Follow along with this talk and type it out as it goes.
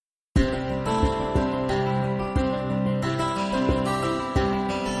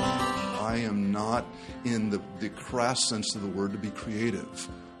not in the crass sense of the word to be creative.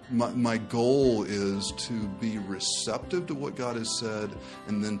 My goal is to be receptive to what God has said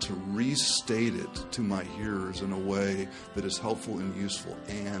and then to restate it to my hearers in a way that is helpful and useful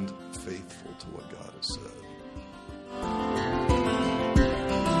and faithful to what God has said.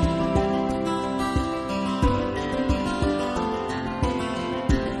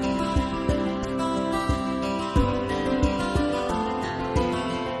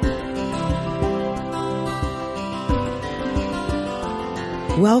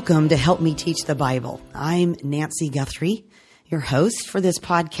 Welcome to Help Me Teach the Bible. I'm Nancy Guthrie, your host for this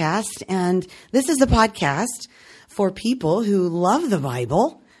podcast, and this is a podcast for people who love the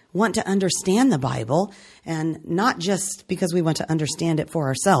Bible, want to understand the Bible, and not just because we want to understand it for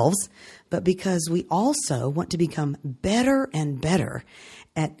ourselves, but because we also want to become better and better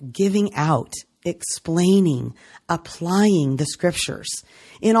at giving out, explaining, applying the Scriptures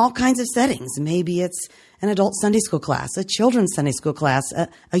in all kinds of settings. Maybe it's an adult Sunday school class, a children's Sunday school class, a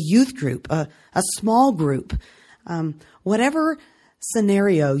youth group, a small group. Whatever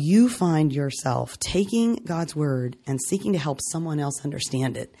scenario you find yourself taking God's Word and seeking to help someone else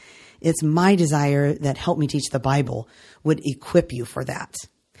understand it, it's my desire that Help Me Teach the Bible would equip you for that.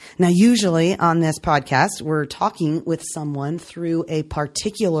 Now, usually on this podcast, we're talking with someone through a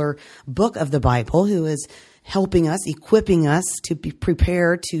particular book of the Bible who is helping us, equipping us to be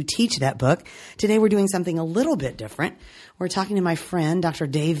prepared to teach that book. Today, we're doing something a little bit different. We're talking to my friend, Dr.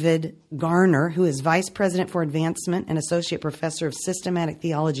 David Garner, who is Vice President for Advancement and Associate Professor of Systematic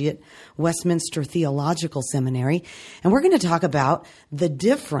Theology at Westminster Theological Seminary. And we're going to talk about the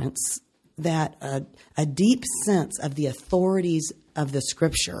difference that a deep sense of the authorities of the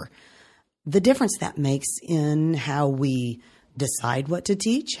Scripture, the difference that makes in how we decide what to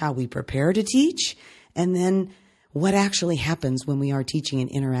teach, how we prepare to teach, and then what actually happens when we are teaching and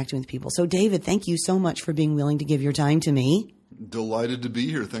interacting with people. So, David, thank you so much for being willing to give your time to me. Delighted to be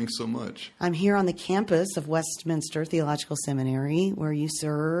here. Thanks so much. I'm here on the campus of Westminster Theological Seminary where you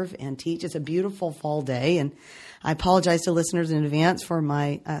serve and teach. It's a beautiful fall day, and I apologize to listeners in advance for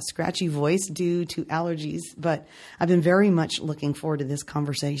my scratchy voice due to allergies, but I've been very much looking forward to this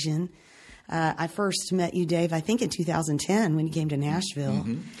conversation. I first met you, Dave, I think in 2010 when you came to Nashville.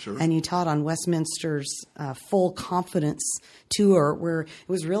 Sure. And you taught on Westminster's Full Confidence Tour, where it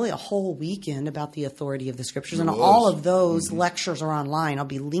was really a whole weekend about the authority of the Scriptures. And all of those lectures are online. I'll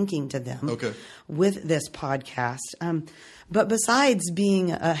be linking to them with this podcast. But besides being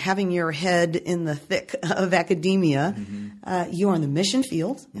having your head in the thick of academia, you were on the mission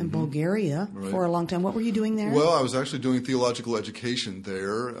field in Bulgaria for a long time. What were you doing there? Well, I was actually doing theological education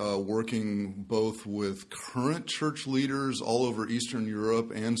there, working both with current church leaders all over Eastern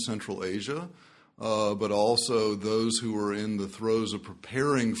Europe and Central Asia, but also those who were in the throes of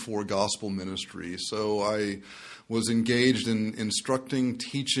preparing for gospel ministry. So I was engaged in instructing,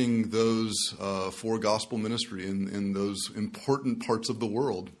 teaching those for gospel ministry in those important parts of the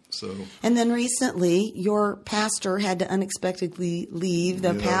world. And then recently, your pastor had to unexpectedly leave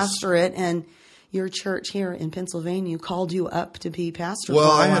the pastorate, and your church here in Pennsylvania called you up to be pastor. Well,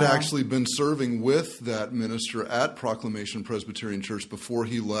 I had actually been serving with that minister at Proclamation Presbyterian Church before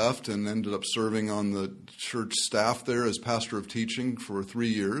he left, and ended up serving on the church staff there as pastor of teaching for 3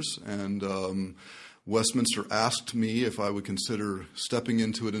 years. And Westminster asked me if I would consider stepping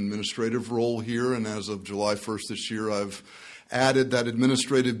into an administrative role here, and as of July 1st this year, I've added that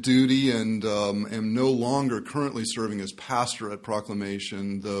administrative duty and am no longer currently serving as pastor at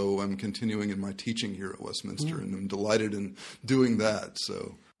Proclamation, though I'm continuing in my teaching here at Westminster, and I'm delighted in doing that.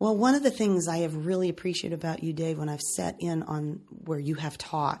 Well, one of the things I have really appreciated about you, Dave, when I've sat in on where you have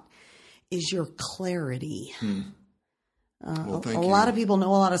taught, is your clarity. Well, thank you. A lot of people know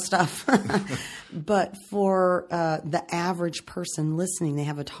a lot of stuff, but for the average person listening, they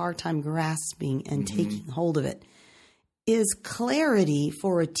have a hard time grasping and taking hold of it. Is clarity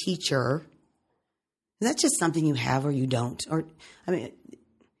for a teacher, is that just something you have or you don't? Or, I mean,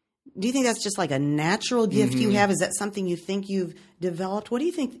 do you think that's just like a natural gift you have? Is that something you think you've developed? What do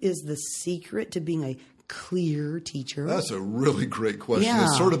you think is the secret to being a clear teacher? That's a really great question. Yeah.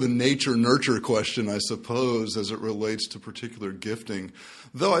 It's sort of a nature-nurture question, I suppose, as it relates to particular gifting.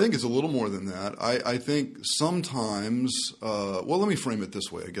 Though I think it's a little more than that. I think sometimes, well, let me frame it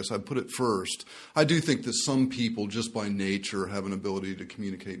this way. I guess I'd put it first. I do think that some people, just by nature, have an ability to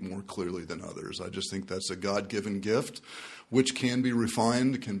communicate more clearly than others. I just think that's a God-given gift, which can be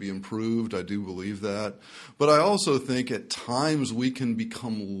refined, can be improved. I do believe that. But I also think at times we can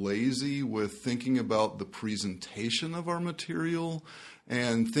become lazy with thinking about the presentation of our material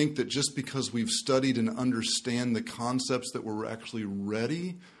and think that just because we've studied and understand the concepts that we're actually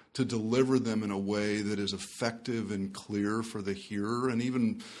ready to deliver them in a way that is effective and clear for the hearer and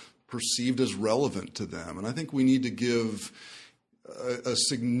even perceived as relevant to them. And I think we need to give a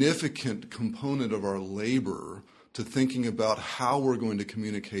significant component of our labor to thinking about how we're going to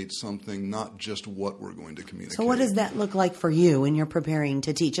communicate something, not just what we're going to communicate. So what does that look like for you when you're preparing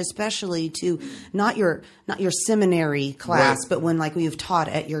to teach, especially to not your seminary class, right, but when like you've taught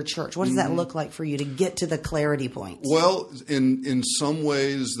at your church? What does that look like for you to get to the clarity points? Well, in some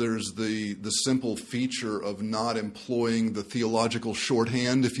ways, there's the simple feature of not employing the theological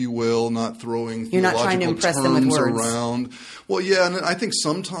shorthand, if you will, not throwing You're theological not trying to impress terms them with words around. Well, yeah, and I think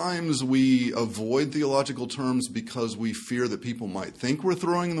sometimes we avoid theological terms because we fear that people might think we're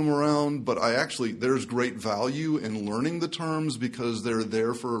throwing them around, but there's great value in learning the terms because they're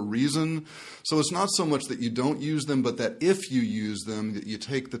there for a reason. So it's not so much that you don't use them, but that if you use them, that you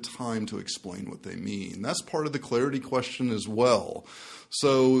take the time to explain what they mean. That's part of the clarity question as well.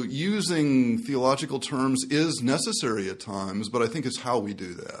 So using theological terms is necessary at times, but I think it's how we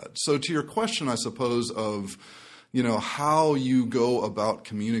do that. So to your question, I suppose, of how you go about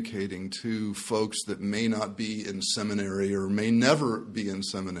communicating to folks that may not be in seminary or may never be in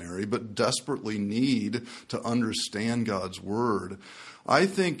seminary, but desperately need to understand God's Word. I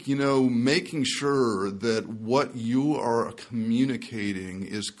think, making sure that what you are communicating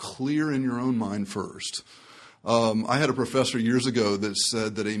is clear in your own mind first. I had a professor years ago that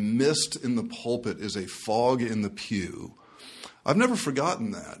said that a mist in the pulpit is a fog in the pew. I've never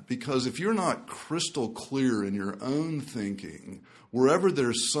forgotten that, because if you're not crystal clear in your own thinking, wherever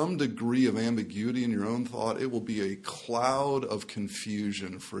there's some degree of ambiguity in your own thought, it will be a cloud of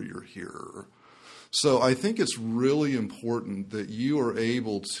confusion for your hearer. So I think it's really important that you are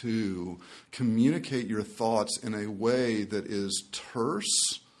able to communicate your thoughts in a way that is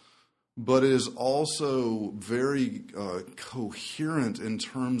terse, but it is also very coherent in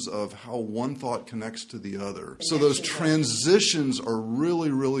terms of how one thought connects to the other. So those transitions are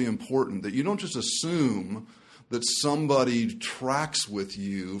really, really important, that you don't just assume that somebody tracks with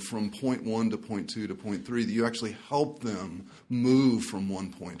you from point 1 to point 2 to point 3, that you actually help them move from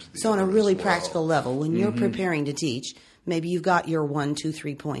one point to the other. So on a really practical level, when you're preparing to teach, maybe you've got your 1, 2,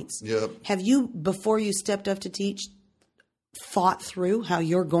 3 points. Yep. Have you, before you stepped up to teach, thought through how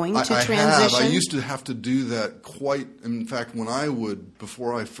you're going to transition? I used to have to do that in fact,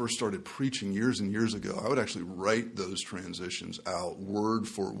 before I first started preaching years and years ago, I would actually write those transitions out word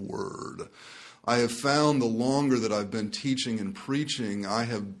for word. I have found the longer that I've been teaching and preaching,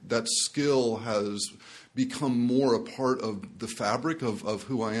 that skill has become more a part of the fabric of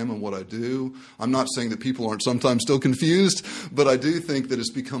who I am and what I do. I'm not saying that people aren't sometimes still confused, but I do think that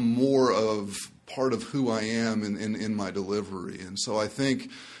it's become more of part of who I am in my delivery. And so I think,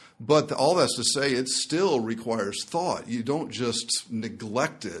 but all that's to say, it still requires thought. You don't just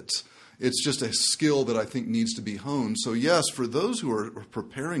neglect it. It's just a skill that I think needs to be honed. So yes, for those who are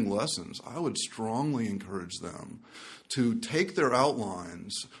preparing lessons, I would strongly encourage them to take their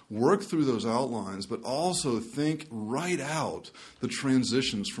outlines, work through those outlines, but also think right out the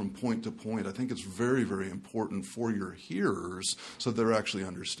transitions from point to point. I think it's very, very important for your hearers so they're actually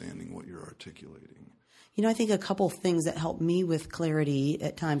understanding what you're articulating. I think a couple things that help me with clarity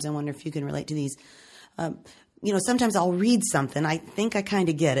at times, I wonder if you can relate to these. Sometimes I'll read something, I think I kind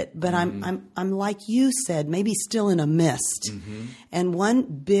of get it, but I'm like you said, maybe still in a mist. Mm-hmm. And one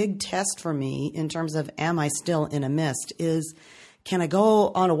big test for me in terms of am I still in a mist is, can I go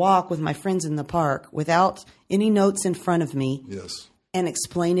on a walk with my friends in the park without any notes in front of me? Yes. And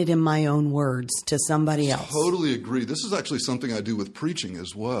explain it in my own words to somebody else? Totally agree. This is actually something I do with preaching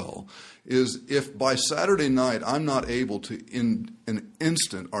as well, is if by Saturday night I'm not able to in an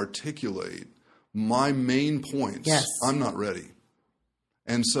instant articulate my main points, yes, I'm not ready.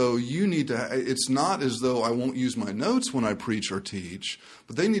 And so you need to, it's not as though I won't use my notes when I preach or teach,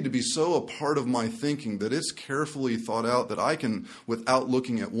 but they need to be so a part of my thinking that it's carefully thought out that I can, without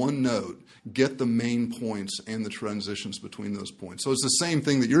looking at one note, get the main points and the transitions between those points. So it's the same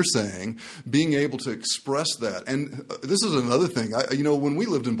thing that you're saying, being able to express that. And this is another thing. When we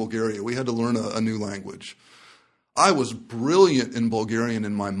lived in Bulgaria, we had to learn a new language. I was brilliant in Bulgarian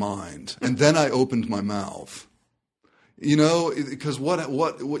in my mind, and then I opened my mouth. Because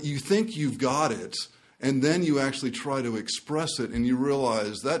what you think you've got it, and then you actually try to express it, and you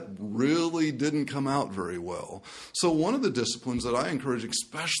realize that really didn't come out very well. So one of the disciplines that I encourage,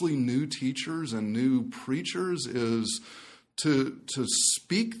 especially new teachers and new preachers, is to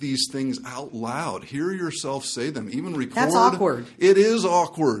speak these things out loud. Hear yourself say them, even record. That's awkward. It is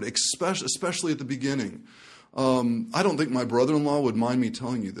awkward, especially at the beginning. I don't think my brother-in-law would mind me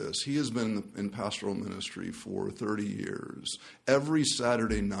telling you this. He has been in pastoral ministry for 30 years. Every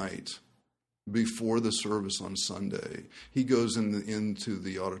Saturday night before the service on Sunday, he goes into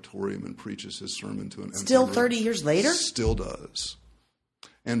the auditorium and preaches his sermon to an empty Still room. 30 years later? Still does.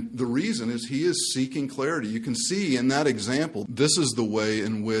 And the reason is he is seeking clarity. You can see in that example, this is the way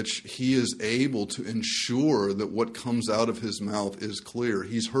in which he is able to ensure that what comes out of his mouth is clear.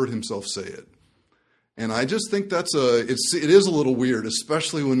 He's heard himself say it. And I just think it is a little weird,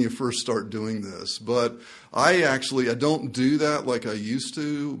 especially when you first start doing this. But I don't do that like I used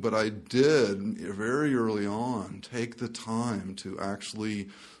to, but I did very early on take the time to actually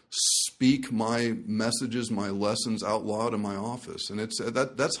speak my messages, my lessons out loud in my office. And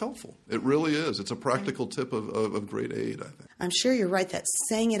that's helpful. It really is. It's a practical tip of great aid, I think. I'm sure you're right that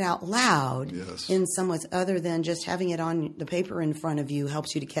saying it out loud Yes. in some ways other than just having it on the paper in front of you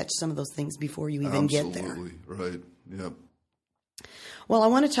helps you to catch some of those things before you even get there. Absolutely. Right. Yep. Well, I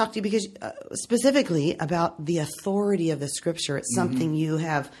want to talk to you because specifically about the authority of the Scripture. It's something you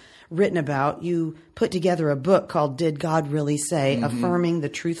have written about. You put together a book called Did God Really Say? Affirming the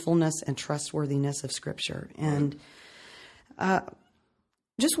Truthfulness and Trustworthiness of Scripture. And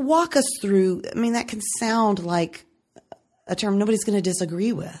just walk us through, I mean, that can sound like a term nobody's going to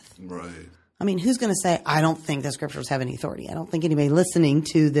disagree with. Right. I mean, who's going to say, I don't think the Scriptures have any authority? I don't think anybody listening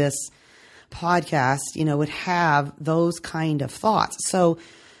to this podcast, would have those kind of thoughts. So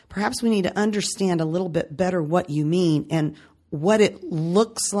perhaps we need to understand a little bit better what you mean and what it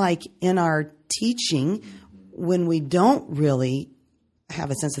looks like in our teaching when we don't really have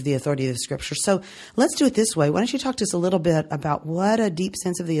a sense of the authority of the Scripture. So let's do it this way. Why don't you talk to us a little bit about what a deep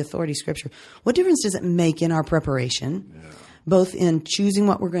sense of the authority of Scripture, what difference does it make in our preparation, both in choosing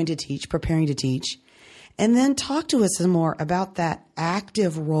what we're going to teach, preparing to teach, and then talk to us some more about that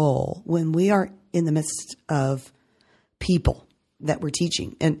active role when we are in the midst of people that we're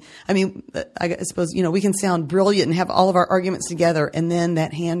teaching. And I mean, I suppose, we can sound brilliant and have all of our arguments together, and then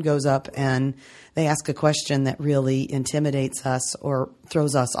that hand goes up and they ask a question that really intimidates us or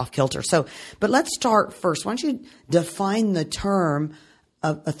throws us off kilter. So, but let's start first. Why don't you define the term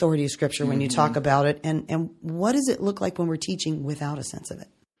of authority of Scripture when you talk about it, and what does it look like when we're teaching without a sense of it?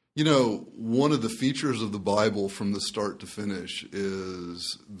 One of the features of the Bible from the start to finish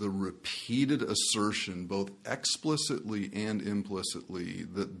is the repeated assertion, both explicitly and implicitly,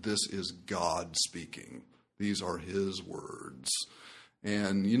 that this is God speaking. These are His words.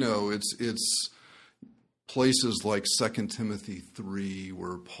 And, it's places like 2 Timothy 3,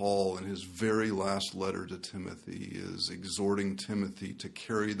 where Paul, in his very last letter to Timothy, is exhorting Timothy to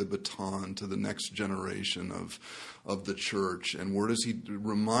carry the baton to the next generation of the church. And where does he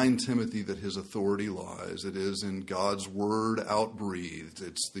remind Timothy that his authority lies? It is in God's word outbreathed.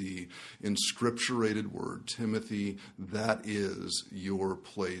 It's the inscripturated word. Timothy, that is your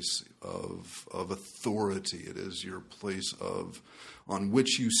place of authority. It is your place on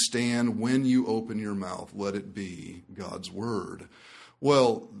which you stand when you open your mouth. Let it be God's word.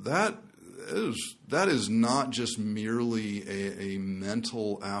 Well, that is not just merely a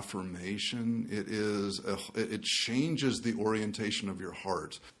mental affirmation. It changes the orientation of your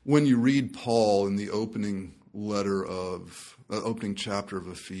heart. When you read Paul in the opening chapter of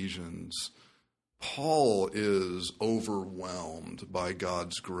Ephesians, Paul is overwhelmed by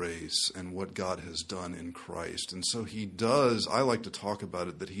God's grace and what God has done in Christ. And so I like to talk about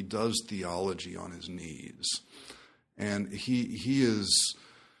it, that he does theology on his knees. And he's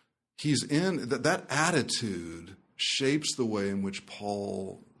in that attitude shapes the way in which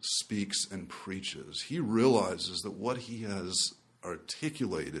Paul speaks and preaches. He realizes that what he has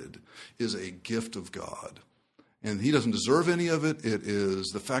articulated is a gift of God. And he doesn't deserve any of it. It is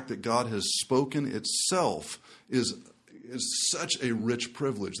the fact that God has spoken itself is such a rich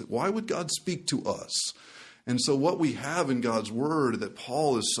privilege that why would God speak to us? And so what we have in God's word that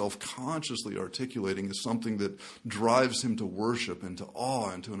Paul is self-consciously articulating is something that drives him to worship and to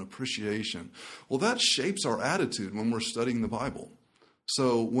awe and to an appreciation. Well, that shapes our attitude when we're studying the Bible.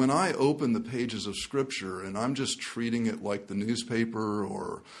 So when I open the pages of Scripture and I'm just treating it like the newspaper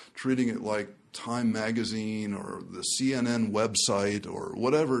or treating it like Time magazine or the CNN website or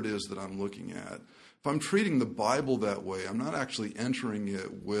whatever it is that I'm looking at, if I'm treating the Bible that way, I'm not actually entering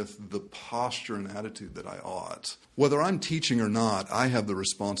it with the posture and attitude that I ought. Whether I'm teaching or not, I have the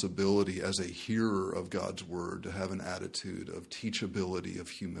responsibility as a hearer of God's word to have an attitude of teachability, of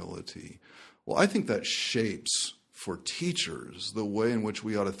humility. Well, I think that shapes for teachers the way in which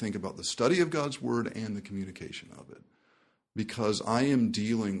we ought to think about the study of God's word and the communication of it. Because I am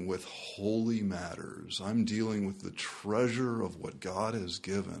dealing with holy matters. I'm dealing with the treasure of what God has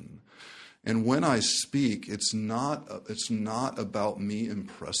given. And when I speak, it's not about me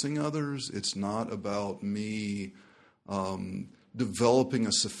impressing others. It's not about me developing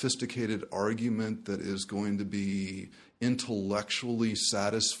a sophisticated argument that is going to be intellectually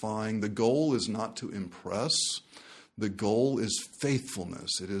satisfying. The goal is not to impress. The goal is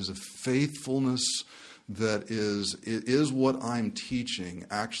faithfulness. It is a faithfulness that is what I'm teaching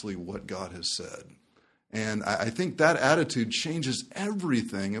actually what God has said. And I think that attitude changes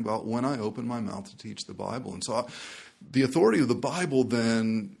everything about when I open my mouth to teach the Bible. And so the authority of the Bible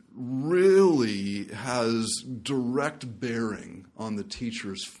then really has direct bearing on the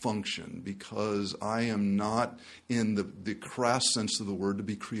teacher's function, because I am not, in the crass sense of the word, to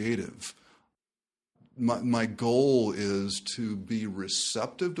be creative. My goal is to be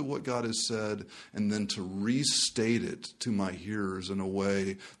receptive to what God has said and then to restate it to my hearers in a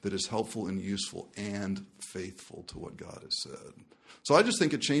way that is helpful and useful and faithful to what God has said. So I just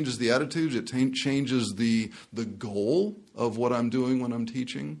think it changes the attitude. It changes the goal of what I'm doing when I'm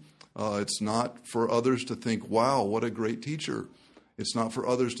teaching. It's not for others to think, wow, what a great teacher. It's not for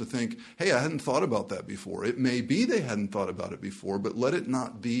others to think, hey, I hadn't thought about that before. It may be they hadn't thought about it before, but let it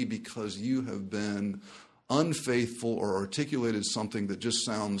not be because you have been unfaithful or articulated something that just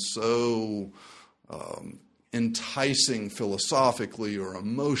sounds so enticing philosophically or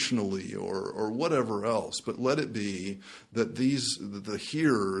emotionally or whatever else. But let it be that the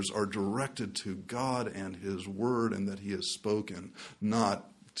hearers are directed to God and His Word, and that He has spoken,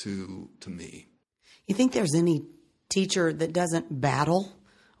 not to me. You think there's any teacher that doesn't battle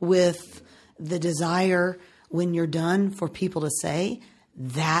with the desire when you're done for people to say,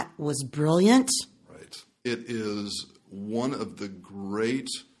 that was brilliant? Right. It is one of the great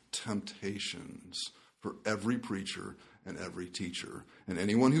temptations for every preacher and every teacher. And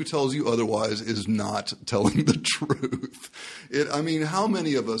anyone who tells you otherwise is not telling the truth. How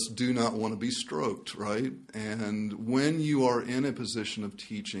many of us do not want to be stroked, right? And when you are in a position of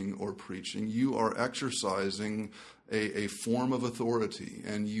teaching or preaching, you are exercising a form of authority,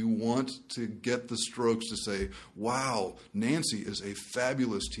 and you want to get the strokes to say, wow, Nancy is a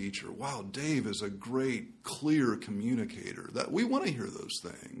fabulous teacher. Wow, Dave is a great, clear communicator. That we want to hear those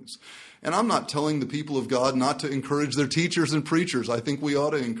things. And I'm not telling the people of God not to encourage their teachers and preachers. I think we ought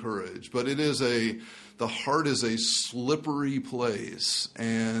to encourage. But the heart is a slippery place.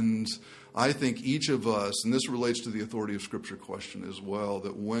 And I think each of us, and this relates to the authority of Scripture question as well,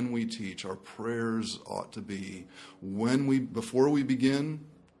 that when we teach, our prayers ought to be, before we begin,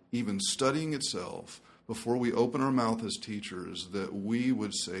 even studying itself, before we open our mouth as teachers, that we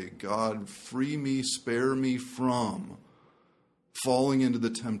would say, God, free me, spare me from falling into the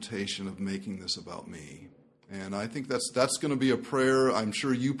temptation of making this about me. And I think that's going to be a prayer. I'm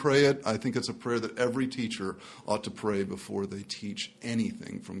sure you pray it. I think it's a prayer that every teacher ought to pray before they teach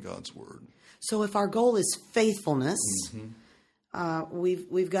anything from God's Word. So if our goal is faithfulness,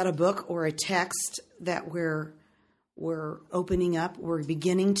 we've got a book or a text that we're opening up. We're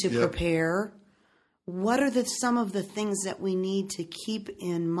beginning to prepare. What are some of the things that we need to keep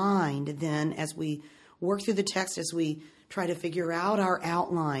in mind then as we work through the text, as we try to figure out our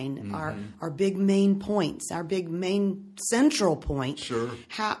outline, our big main points, our big main central point? Sure.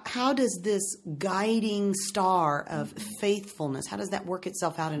 How does this guiding star of faithfulness, how does that work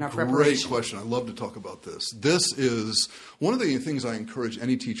itself out in our preparation? Great question. I love to talk about this. This is one of the things I encourage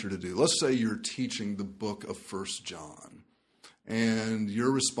any teacher to do. Let's say you're teaching the book of 1 John, and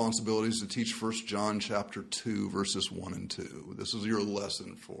your responsibility is to teach 1 John chapter 2, verses 1 and 2. This is your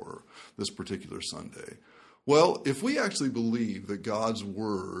lesson for this particular Sunday. Well, if we actually believe that God's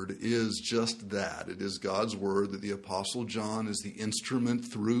Word is just that, it is God's Word, that the Apostle John is the instrument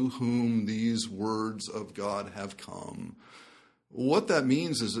through whom these words of God have come, what that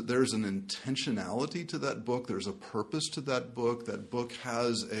means is that there's an intentionality to that book, there's a purpose to that book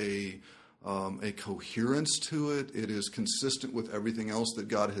has a coherence to it. It is consistent with everything else that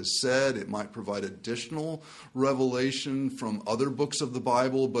God has said. It might provide additional revelation from other books of the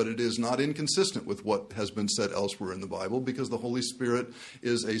Bible, but it is not inconsistent with what has been said elsewhere in the Bible, because the Holy Spirit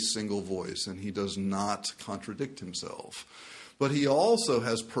is a single voice and He does not contradict Himself. But He also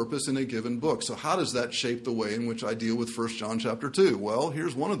has purpose in a given book. So how does that shape the way in which I deal with 1 John chapter 2? Well,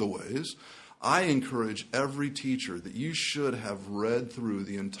 here's one of the ways. I encourage every teacher that you should have read through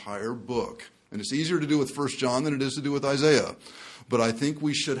the entire book. And it's easier to do with 1 John than it is to do with Isaiah. But I think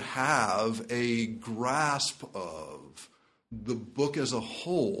we should have a grasp of the book as a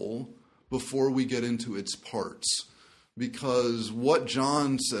whole before we get into its parts. Because what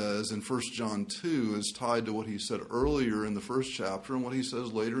John says in 1 John 2 is tied to what he said earlier in the first chapter and what he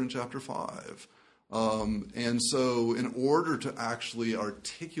says later in chapter 5. And so in order to actually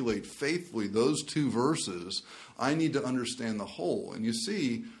articulate faithfully those two verses, I need to understand the whole. And you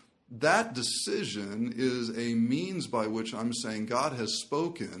see, that decision is a means by which I'm saying God has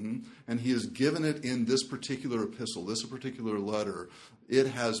spoken, and he has given it in this particular epistle, this particular letter. It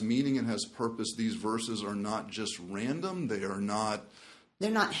has meaning and has purpose. These verses are not just random. They're not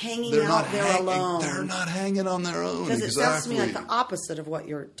hanging out there alone. They're not hanging on their own. Because it sounds to me like the opposite of what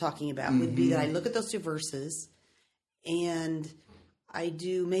you're talking about would be that I look at those two verses and I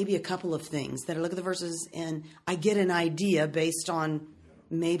do maybe a couple of things. That I look at the verses and I get an idea based on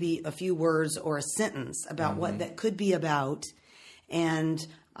maybe a few words or a sentence about what that could be about, and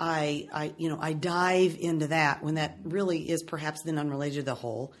I dive into that when that really is perhaps then unrelated to the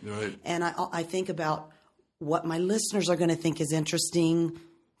whole. Right. And I think about what my listeners are going to think is interesting,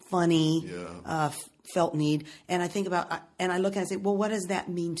 funny, felt need, and I think about and I look and I say, well, what does that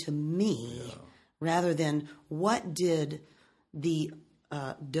mean to me, rather than what did the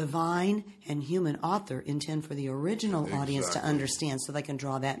divine and human author intend for the original audience to understand, so they can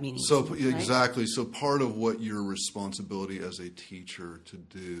draw that meaning. So right? exactly. So part of what your responsibility as a teacher to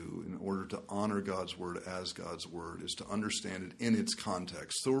do in order to honor God's word as God's word is to understand it in its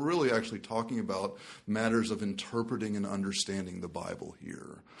context. So we're really actually talking about matters of interpreting and understanding the Bible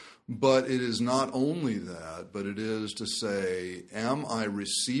here. But it is not only that, but it is to say, am I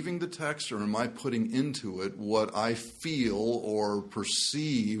receiving the text, or am I putting into it what I feel or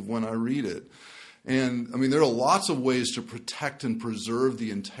perceive when I read it? And I mean, there are lots of ways to protect and preserve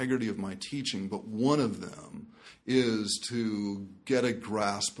the integrity of my teaching, but one of them is to get a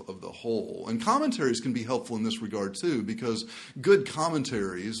grasp of the whole. And commentaries can be helpful in this regard too, because good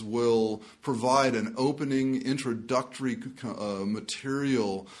commentaries will provide an opening, introductory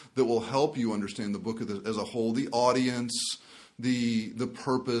material that will help you understand the book as a whole, the audience, the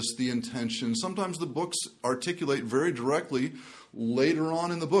purpose, the intention. Sometimes the books articulate very directly later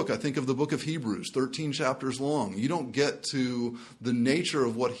on in the book. I think of the book of Hebrews, 13 chapters long. You don't get to the nature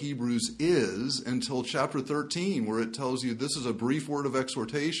of what Hebrews is until chapter 13, where it tells you this is a brief word of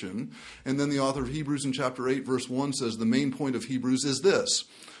exhortation. And then the author of Hebrews in chapter 8, verse 1 says the main point of Hebrews is this.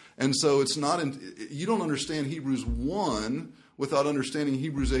 And so it's not, you don't understand Hebrews 1 without understanding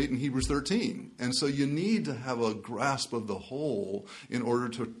Hebrews 8 and Hebrews 13. And so you need to have a grasp of the whole in order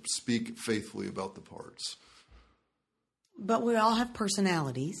to speak faithfully about the parts. But we all have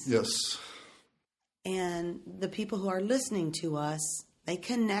personalities. Yes. And the people who are listening to us, they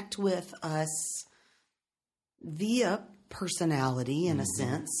connect with us via personality in a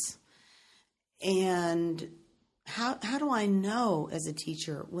sense. And how do I know as a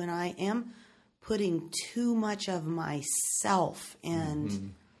teacher when I am putting too much of myself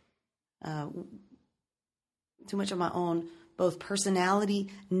and too much of my own both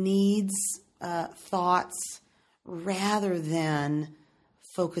personality, needs, thoughts, rather than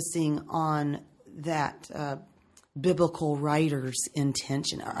focusing on that biblical writer's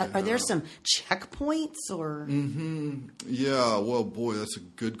intention? Are there some checkpoints or? Yeah, well, boy, that's a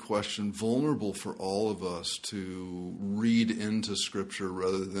good question. Vulnerable for all of us to read into Scripture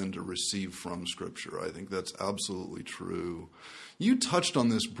rather than to receive from Scripture. I think that's absolutely true. You touched on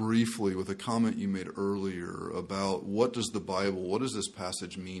this briefly with a comment you made earlier about what does this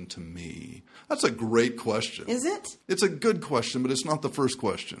passage mean to me? That's a great question. Is it? It's a good question, but it's not the first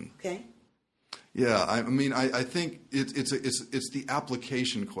question. Okay. Yeah, I mean, I think it's the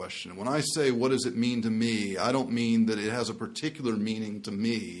application question. When I say, what does it mean to me, I don't mean that it has a particular meaning to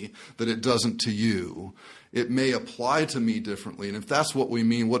me that it doesn't to you. It may apply to me differently. And if that's what we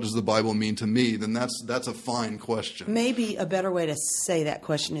mean, what does the Bible mean to me, then that's a fine question. Maybe a better way to say that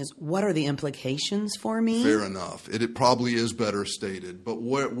question is, what are the implications for me? Fair enough. It probably is better stated. But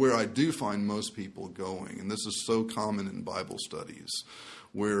where I do find most people going, and this is so common in Bible studies,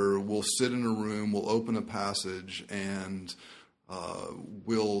 where we'll sit in a room, we'll open a passage, and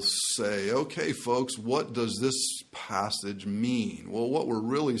we'll say, okay, folks, what does this passage mean? Well, what we're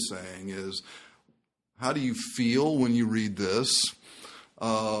really saying is, how do you feel when you read this?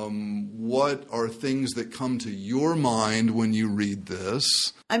 What are things that come to your mind when you read this?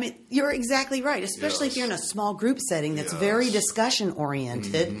 I mean, you're exactly right, especially if you're in a small group setting that's very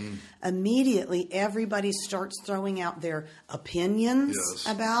discussion-oriented. Immediately, everybody starts throwing out their opinions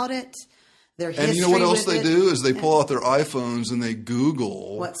about it, their history. And you know what else they do is they pull out their iPhones and they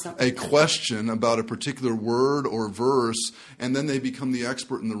Google a question about a particular word or verse, and then they become the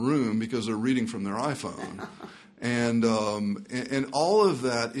expert in the room because they're reading from their iPhone. And all of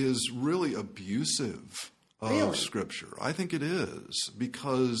that is really abusive of Scripture. I think it is,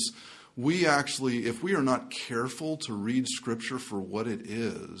 because we actually, if we are not careful to read Scripture for what it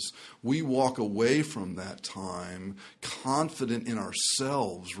is, we walk away from that time confident in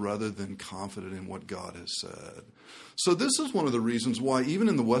ourselves rather than confident in what God has said. So this is one of the reasons why even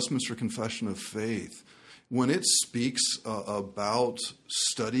in the Westminster Confession of Faith, when it speaks about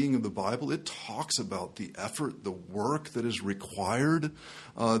studying of the Bible, it talks about the effort, the work that is required.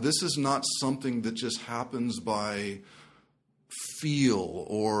 This is not something that just happens by feel,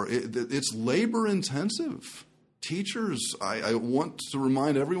 or it's labor intensive. Teachers, I want to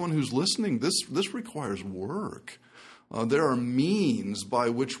remind everyone who's listening, this requires work. There are means by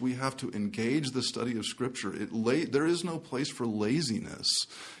which we have to engage the study of Scripture. There is no place for laziness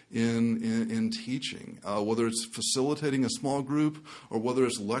in teaching, whether it's facilitating a small group or whether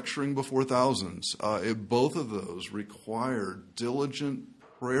it's lecturing before thousands. Both of those require diligent,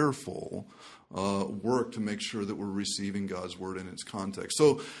 prayerful work to make sure that we're receiving God's Word in its context.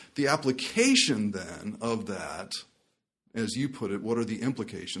 So the application then of that, as you put it, what are the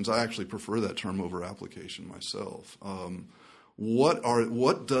implications? I actually prefer that term over application myself.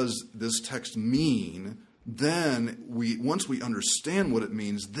 What does this text mean? Then once we understand what it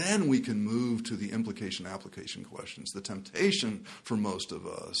means, then we can move to the implication-application questions. The temptation for most of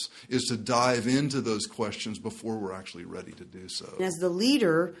us is to dive into those questions before we're actually ready to do so. As the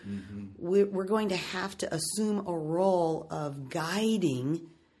leader, we're going to have to assume a role of guiding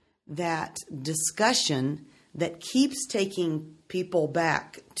that discussion that keeps taking people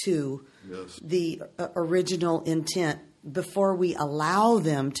back to the original intent before we allow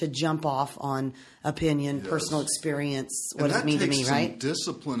them to jump off on opinion, personal experience, what does it mean to me, right? And that takes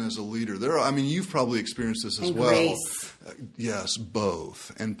some discipline as a leader. You've probably experienced this as well. Grace. Yes,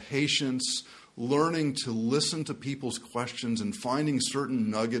 both. And patience, learning to listen to people's questions and finding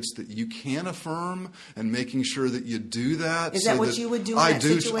certain nuggets that you can affirm and making sure that you do that. Is that what you would do in that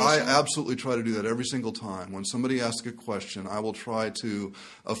situation? I absolutely try to do that every single time. When somebody asks a question, I will try to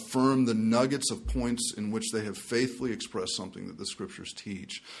affirm the nuggets of points in which they have faithfully expressed something that the Scriptures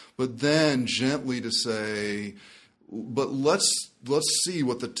teach. But then gently to say, but let's see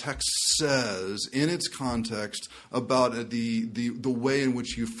what the text says in its context about the way in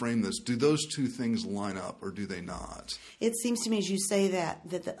which you frame this. Do those two things line up, or do they not? It seems to me as you say that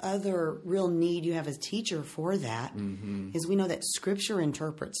the other real need you have as a teacher for that is we know that Scripture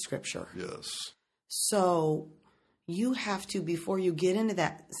interprets Scripture. Yes. So you have to, before you get into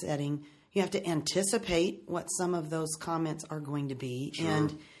that setting, you have to anticipate what some of those comments are going to be. Sure.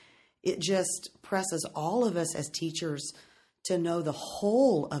 And it just presses all of us as teachers to know the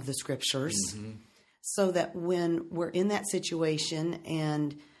whole of the Scriptures so that when we're in that situation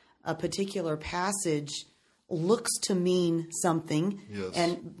and a particular passage looks to mean something,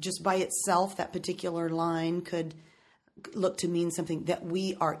 and just by itself that particular line could look to mean something, that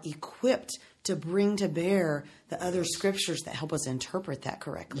we are equipped to bring to bear the other Scriptures that help us interpret that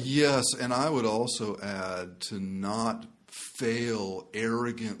correctly. Yes, and I would also add to not fail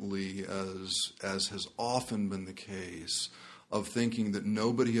arrogantly, as has often been the case, of thinking that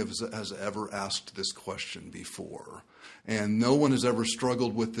nobody has ever asked this question before. And no one has ever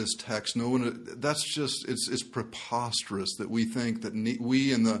struggled with this text. That's just, it's preposterous that we think that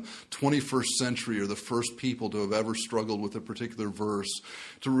we in the 21st century are the first people to have ever struggled with a particular verse,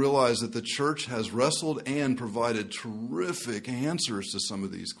 to realize that the church has wrestled and provided terrific answers to some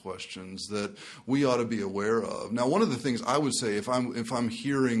of these questions that we ought to be aware of. Now, one of the things I would say, if I'm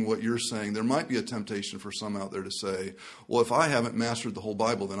hearing what you're saying, there might be a temptation for some out there to say, well, if I haven't mastered the whole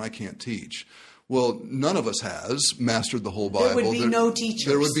Bible, then I can't teach. Well, none of us has mastered the whole Bible. There would be no teachers.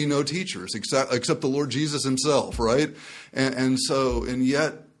 There would be no teachers except the Lord Jesus himself, right? And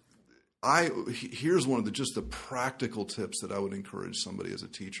yet, here's one of the practical tips that I would encourage somebody as a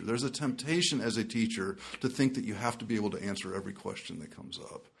teacher. There's a temptation as a teacher to think that you have to be able to answer every question that comes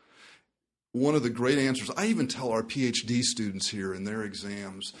up. One of the great answers, I even tell our PhD students here in their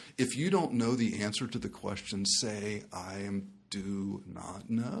exams, if you don't know the answer to the question, say, I do not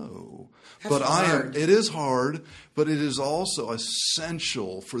know. That's hard. It is hard, but it is also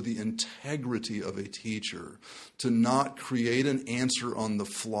essential for the integrity of a teacher to not create an answer on the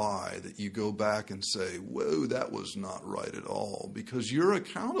fly that you go back and say, whoa, that was not right at all, because you're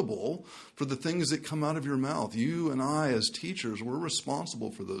accountable for the things that come out of your mouth. You and I as teachers, we're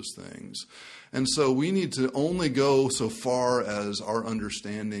responsible for those things. And so we need to only go so far as our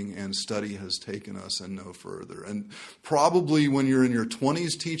understanding and study has taken us and no further. And probably hopefully when you're in your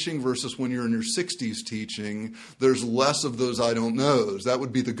 20s teaching versus when you're in your 60s teaching, there's less of those I don't knows. That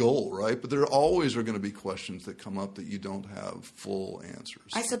would be the goal, right? But there always are going to be questions that come up that you don't have full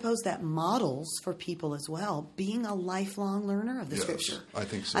answers. I suppose that models for people as well, being a lifelong learner of the Scripture. I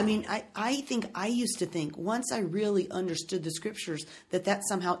think so. I mean, I think I used to think once I really understood the Scriptures that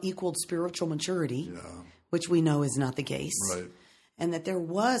somehow equaled spiritual maturity, which we know is not the case. Right. And that there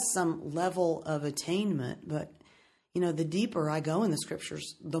was some level of attainment, but the deeper I go in the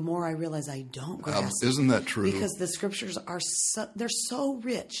Scriptures, the more I realize I don't grasp. Isn't that true? Because the Scriptures they're so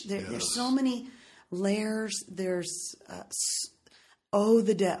rich. There's so many layers. There's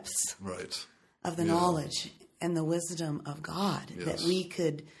the depths of the knowledge and the wisdom of God that we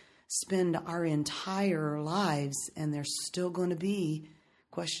could spend our entire lives, and there's still going to be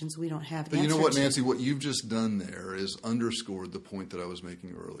questions we don't have answers. But you know what, Nancy? What you've just done there is underscored the point that I was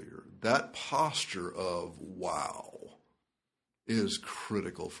making earlier. That posture of wow is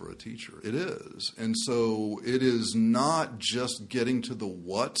critical for a teacher. It is. And so it is not just getting to the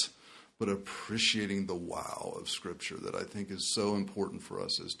what, but appreciating the wow of Scripture that I think is so important for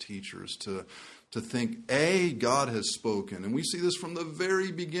us as teachers to think, God has spoken. And we see this from the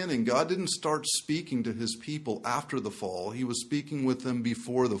very beginning. God didn't start speaking to his people after the fall. He was speaking with them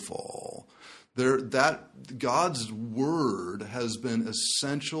before the fall. God's word has been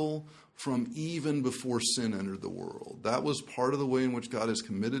essential from even before sin entered the world. That was part of the way in which God is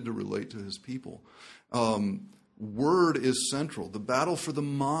committed to relate to his people. Word is central. The battle for the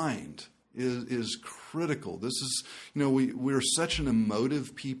mind is critical. This is, we're such an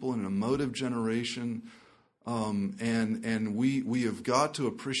emotive people, an emotive generation, and we have got to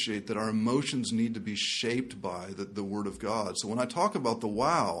appreciate that our emotions need to be shaped by the Word of God. So when I talk about the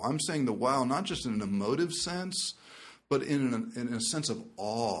wow, I'm saying the wow not just in an emotive sense, but in a sense of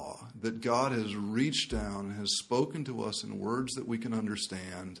awe that God has reached down and has spoken to us in words that we can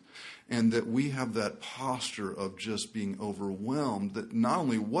understand, and that we have that posture of just being overwhelmed that not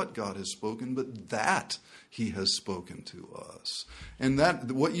only what God has spoken, but that he has spoken to us. And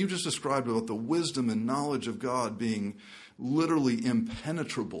that what you just described about the wisdom and knowledge of God being literally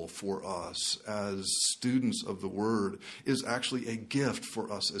impenetrable for us as students of the Word is actually a gift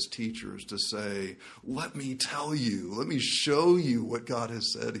for us as teachers to say, let me tell you, let me show you what God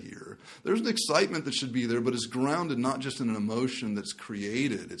has said here. There's an excitement that should be there, but it's grounded not just in an emotion that's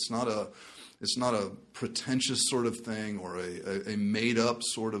created. It's not a pretentious sort of thing or a made-up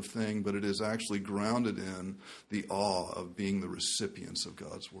sort of thing, but it is actually grounded in the awe of being the recipients of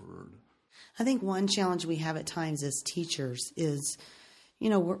God's Word. I think one challenge we have at times as teachers is,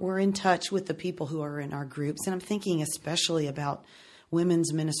 we're in touch with the people who are in our groups. And I'm thinking especially about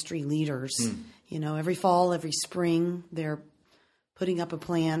women's ministry leaders. Every fall, every spring, they're putting up a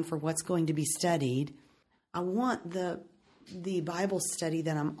plan for what's going to be studied. I want the Bible study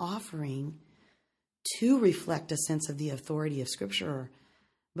that I'm offering to reflect a sense of the authority of Scripture.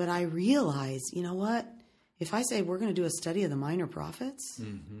 But I realize, if I say we're going to do a study of the minor prophets,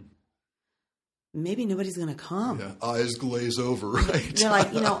 maybe nobody's going to come. Yeah, eyes glaze over, right? They're like,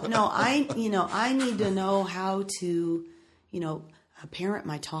 I need to know how to, parent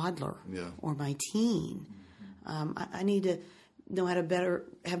my toddler or my teen. I need to know how to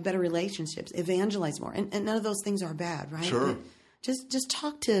have better relationships, evangelize more, and none of those things are bad, right? Sure. Just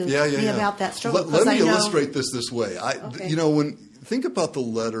talk to me about that struggle. Let me illustrate this way. Think about the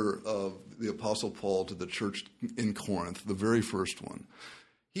letter of the Apostle Paul to the church in Corinth, the very first one.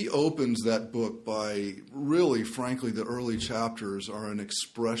 He opens that book by really, frankly, the early chapters are an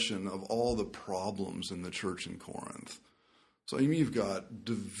expression of all the problems in the church in Corinth. So you've got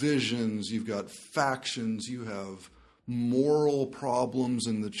divisions, you've got factions, you have moral problems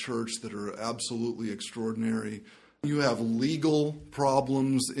in the church that are absolutely extraordinary. You have legal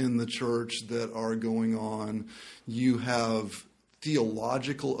problems in the church that are going on. You have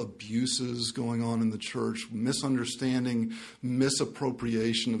theological abuses going on in the church, misunderstanding,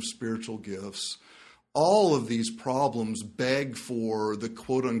 misappropriation of spiritual gifts. All of these problems beg for the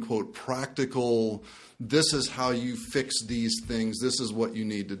quote-unquote practical, this is how you fix these things, this is what you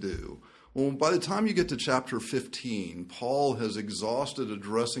need to do. Well, by the time you get to chapter 15, Paul has exhausted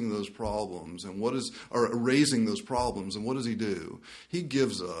addressing those problems and raising those problems. And what does he do? He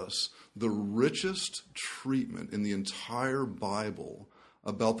gives us the richest treatment in the entire Bible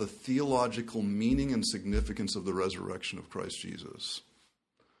about the theological meaning and significance of the resurrection of Christ Jesus.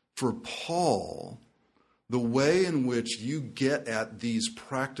 For Paul, the way in which you get at these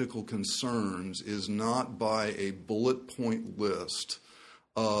practical concerns is not by a bullet point list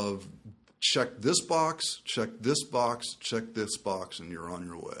of check this box, check this box, check this box, and you're on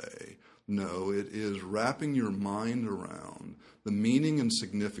your way. No, it is wrapping your mind around the meaning and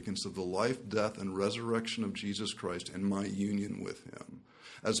significance of the life, death, and resurrection of Jesus Christ and my union with him.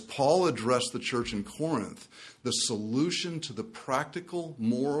 As Paul addressed the church in Corinth, the solution to the practical,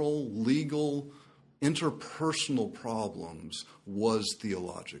 moral, legal, interpersonal problems was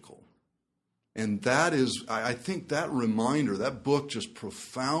theological. And that is, I think that reminder, that book just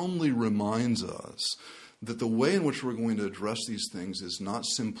profoundly reminds us that the way in which we're going to address these things is not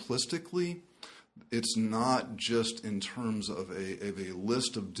simplistically, it's not just in terms of a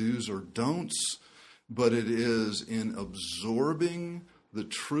list of do's or don'ts, but it is in absorbing the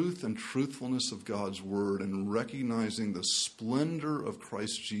truth and truthfulness of God's word and recognizing the splendor of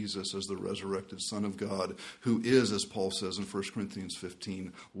Christ Jesus as the resurrected Son of God, who is, as Paul says in 1 Corinthians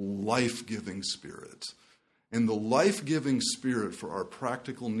 15, life-giving Spirit. And the life-giving Spirit for our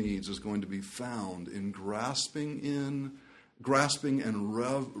practical needs is going to be found in grasping and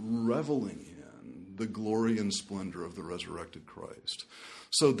reveling in the glory and splendor of the resurrected Christ.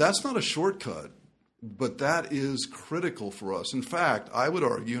 So that's not a shortcut, but that is critical for us. In fact, I would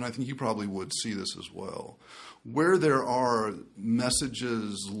argue, and I think you probably would see this as well, where there are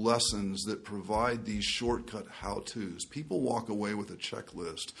messages, lessons that provide these shortcut how-tos, people walk away with a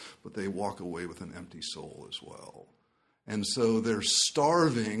checklist, but they walk away with an empty soul as well. And so they're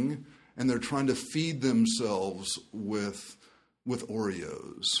starving, and they're trying to feed themselves with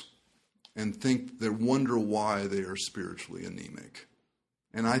Oreos, and they wonder why they are spiritually anemic.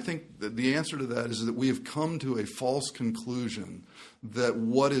 And I think that the answer to that is that we have come to a false conclusion that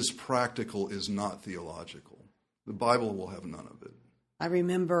what is practical is not theological. The Bible will have none of it. I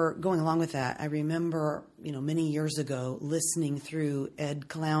remember going along with that. I remember, many years ago listening through Ed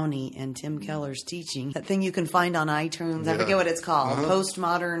Clowney and Tim Keller's teaching. That thing you can find on iTunes. Yeah. I forget what it's called.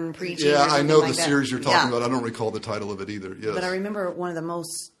 Postmodern preaching. Yeah, I know the series you're talking about. I don't recall the title of it either. Yes. But I remember one of the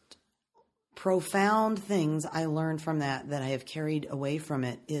most profound things I learned from that I have carried away from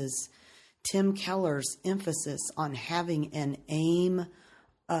it is Tim Keller's emphasis on having an aim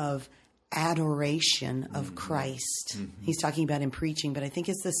of adoration of Christ. Mm-hmm. He's talking about in preaching, but I think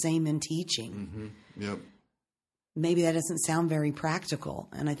it's the same in teaching. Mm-hmm. Yep. Maybe that doesn't sound very practical,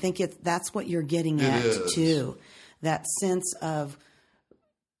 and I think that's what you're getting at too. That sense of,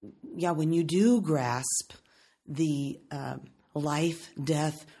 when you do grasp the life,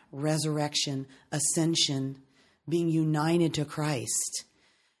 death, resurrection, ascension, being united to Christ.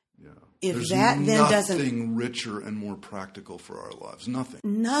 Yeah. If There's that then doesn't, nothing richer and more practical for our lives.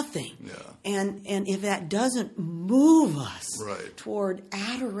 Nothing. Yeah. And if that doesn't move us right. toward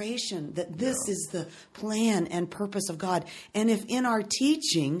adoration, that this is the plan and purpose of God, and if in our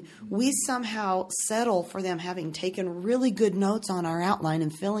teaching we somehow settle for them having taken really good notes on our outline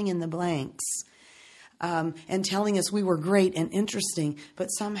and filling in the blanks, and telling us we were great and interesting, but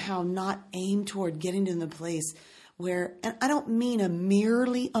somehow not aim toward getting to the place where, and I don't mean a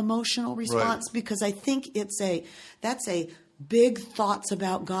merely emotional response, right. because I think that's a big thoughts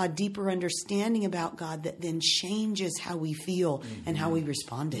about God, deeper understanding about God that then changes how we feel and how we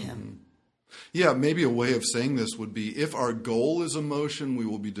respond to Him. Yeah, maybe a way of saying this would be, if our goal is emotion, we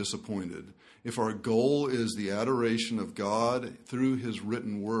will be disappointed. If our goal is the adoration of God through His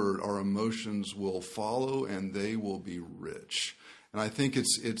written word, our emotions will follow and they will be rich. And I think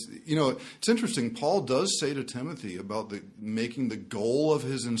it's interesting. Paul does say to Timothy about making the goal of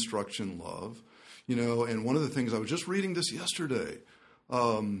his instruction love. And one of the things, I was just reading this yesterday,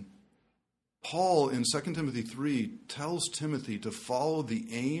 Paul in 2 Timothy 3 tells Timothy to follow the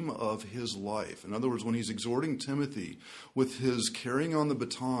aim of his life. In other words, when he's exhorting Timothy with his carrying on the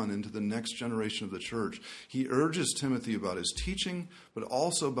baton into the next generation of the church, he urges Timothy about his teaching, but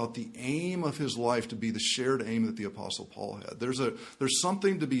also about the aim of his life to be the shared aim that the Apostle Paul had. There's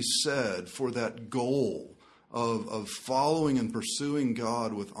something to be said for that goal of following and pursuing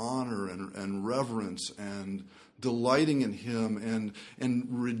God with honor and reverence and delighting in Him and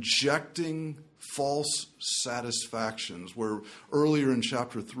rejecting false satisfactions, where earlier in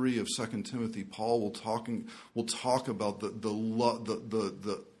chapter 3 of 2 Timothy, Paul will talk about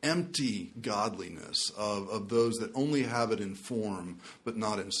the empty godliness of those that only have it in form but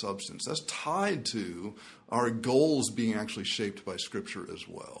not in substance. That's tied to our goals being actually shaped by Scripture as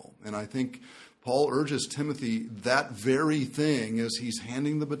well. And I think Paul urges Timothy that very thing as he's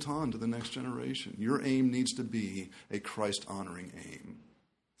handing the baton to the next generation. Your aim needs to be a Christ-honoring aim.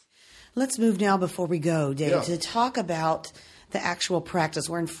 Let's move now, before we go, Dave, to talk about the actual practice.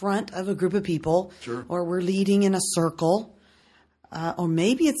 We're in front of a group of people, sure. or we're leading in a circle, or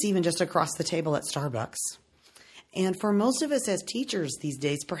maybe it's even just across the table at Starbucks. And for most of us as teachers these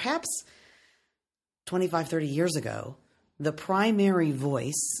days, perhaps 25, 30 years ago, the primary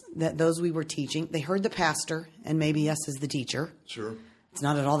voice that those we were teaching, they heard the pastor and maybe us as the teacher. Sure. It's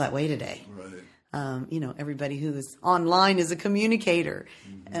not at all that way today. Right. Everybody who is online is a communicator.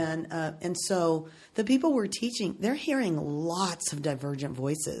 And so the people we're teaching, they're hearing lots of divergent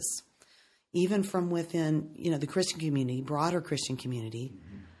voices, even from within, the Christian community, broader Christian community.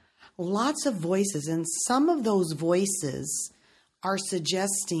 Lots of voices. And some of those voices are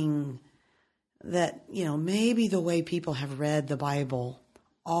suggesting that, maybe the way people have read the Bible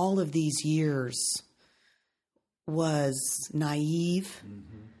all of these years was naive,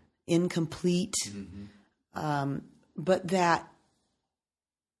 incomplete, but that,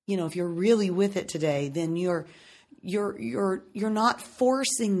 if you're really with it today, then you're not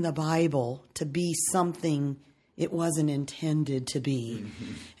forcing the Bible to be something it wasn't intended to be.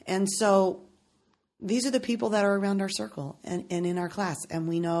 And so these are the people that are around our circle and in our class, and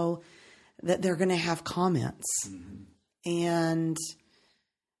we know that they're going to have comments, and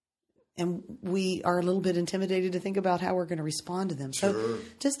we are a little bit intimidated to think about how we're going to respond to them. Sure. So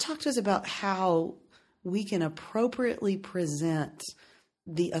just talk to us about how we can appropriately present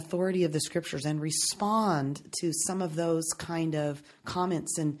the authority of the Scriptures and respond to some of those kind of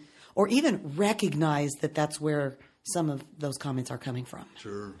comments, or even recognize that that's where some of those comments are coming from.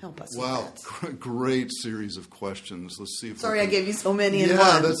 Sure. Help us. Wow. With that. Great series of questions. Let's see if Sorry, I gave you so many in one.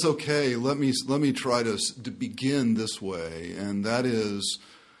 Yeah, that's okay. Let me try to begin this way, and that is,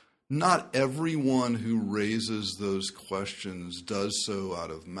 not everyone who raises those questions does so out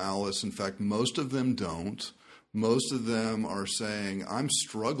of malice. In fact, most of them don't. Most of them are saying, I'm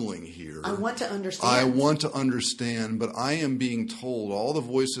struggling here. I want to understand. But I am being told, all the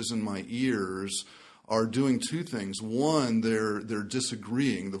voices in my ears are doing two things. One, they're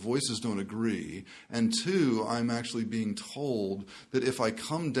disagreeing. The voices don't agree. And two, I'm actually being told that if I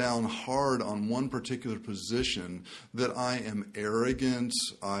come down hard on one particular position, that I am arrogant,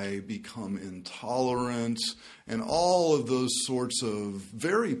 I become intolerant, and all of those sorts of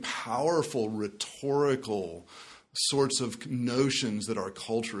very powerful rhetorical sorts of notions that our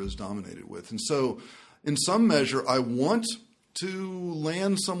culture is dominated with. And so, in some measure, I want to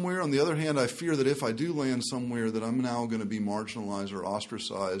land somewhere. On the other hand, I fear that if I do land somewhere, that I'm now going to be marginalized or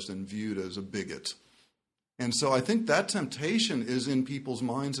ostracized and viewed as a bigot. And so I think that temptation is in people's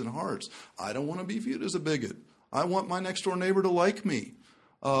minds and hearts. I don't want to be viewed as a bigot. I want my next door neighbor to like me.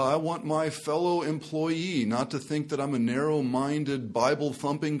 I want my fellow employee not to think that I'm a narrow-minded,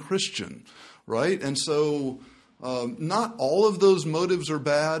 Bible-thumping Christian, right? And so not all of those motives are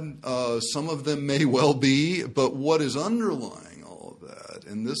bad. Some of them may well be, but what is underlying all of that,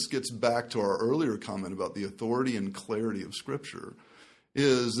 and this gets back to our earlier comment about the authority and clarity of Scripture,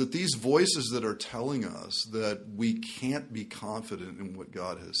 is that these voices that are telling us that we can't be confident in what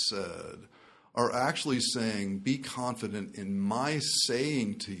God has said are actually saying, be confident in my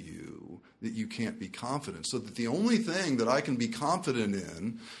saying to you that you can't be confident. So that the only thing that I can be confident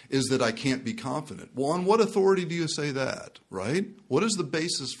in is that I can't be confident. Well, on what authority do you say that, right? What is the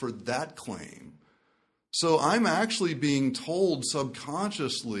basis for that claim? So I'm actually being told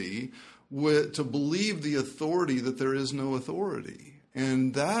subconsciously to believe the authority that there is no authority.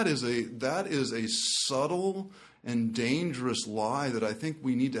 And that is a subtle and dangerous lie that I think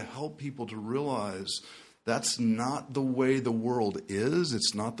we need to help people to realize that's not the way the world is.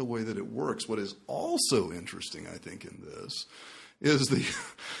 It's not the way that it works. What is also interesting, I think, in this is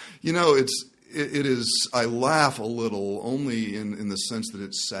it is, I laugh a little only in the sense that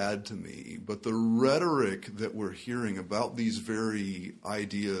it's sad to me, but the rhetoric that we're hearing about these very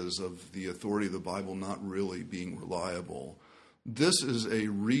ideas of the authority of the Bible not really being reliable, this is a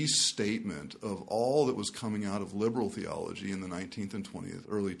restatement of all that was coming out of liberal theology in the 19th and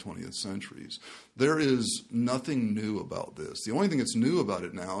early 20th centuries. There is nothing new about this. The only thing that's new about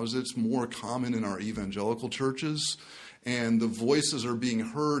it now is it's more common in our evangelical churches, and the voices are being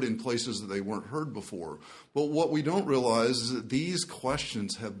heard in places that they weren't heard before. But what we don't realize is that these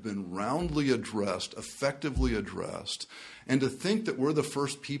questions have been roundly addressed, effectively addressed, and to think that we're the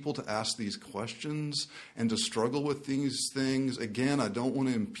first people to ask these questions and to struggle with these things, again, I don't want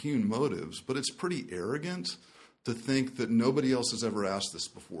to impugn motives, but it's pretty arrogant to think that nobody else has ever asked this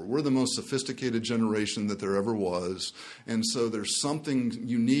before. We're the most sophisticated generation that there ever was, and so there's something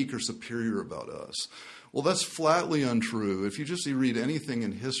unique or superior about us. Well, that's flatly untrue. If you just read anything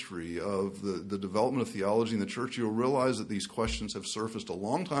in history of the development of theology in the church, you'll realize that these questions have surfaced a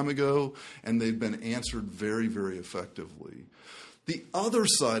long time ago, and they've been answered very, very effectively. The other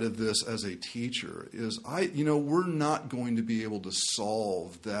side of this as a teacher is, we're not going to be able to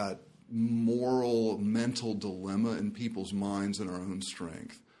solve that moral, mental dilemma in people's minds in our own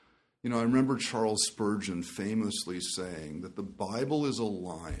strength. You know, I remember Charles Spurgeon famously saying that the Bible is a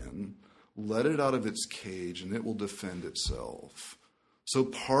lion. Let it out of its cage and it will defend itself. So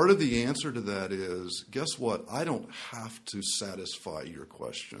part of the answer to that is, guess what? I don't have to satisfy your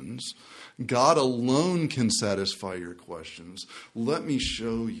questions. God alone can satisfy your questions. Let me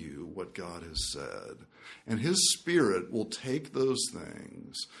show you what God has said. And His Spirit will take those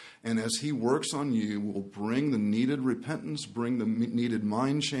things, and as He works on you, will bring the needed repentance, bring the needed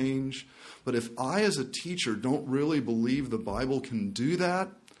mind change. But if I, as a teacher, don't really believe the Bible can do that,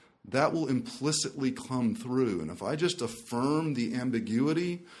 that will implicitly come through. And if I just affirm the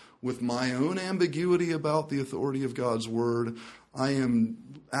ambiguity with my own ambiguity about the authority of God's Word, I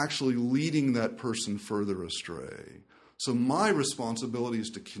am actually leading that person further astray. So my responsibility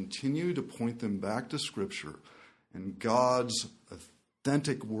is to continue to point them back to Scripture, and God's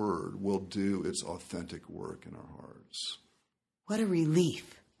authentic Word will do its authentic work in our hearts. What a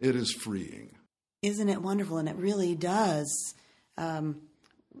relief. It is freeing. Isn't it wonderful? And it really does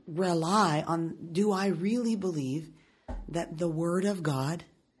rely on, do I really believe that the Word of God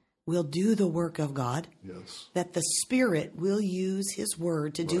will do the work of God? Yes. That the Spirit will use His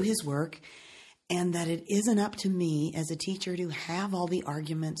Word to do His work, and that it isn't up to me as a teacher to have all the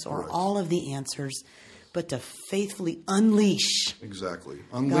arguments or all of the answers, but to faithfully unleash. Exactly.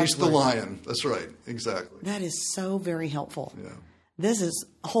 Unleash the lion. That's right. Exactly. That is so very helpful. Yeah. This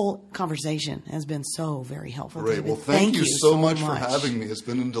whole conversation has been so very helpful. Great. David. Well, thank you so much for much having me. It's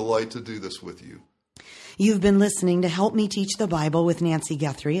been a delight to do this with you. You've been listening to Help Me Teach the Bible with Nancy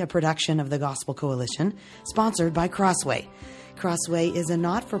Guthrie, a production of the Gospel Coalition, sponsored by Crossway. Crossway is a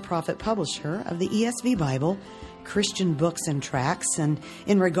not-for-profit publisher of the ESV Bible, Christian books and tracts. And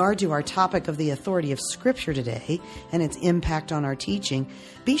in regard to our topic of the authority of Scripture today and its impact on our teaching,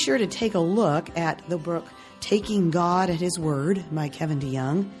 be sure to take a look at the book Taking God at His Word by Kevin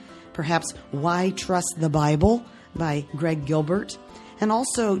DeYoung, perhaps Why Trust the Bible by Greg Gilbert, and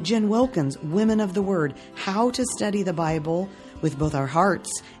also Jen Wilkins' Women of the Word, How to Study the Bible with Both Our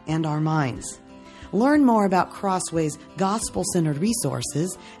Hearts and Our Minds. Learn more about Crossway's gospel-centered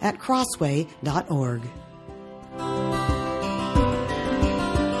resources at crossway.org.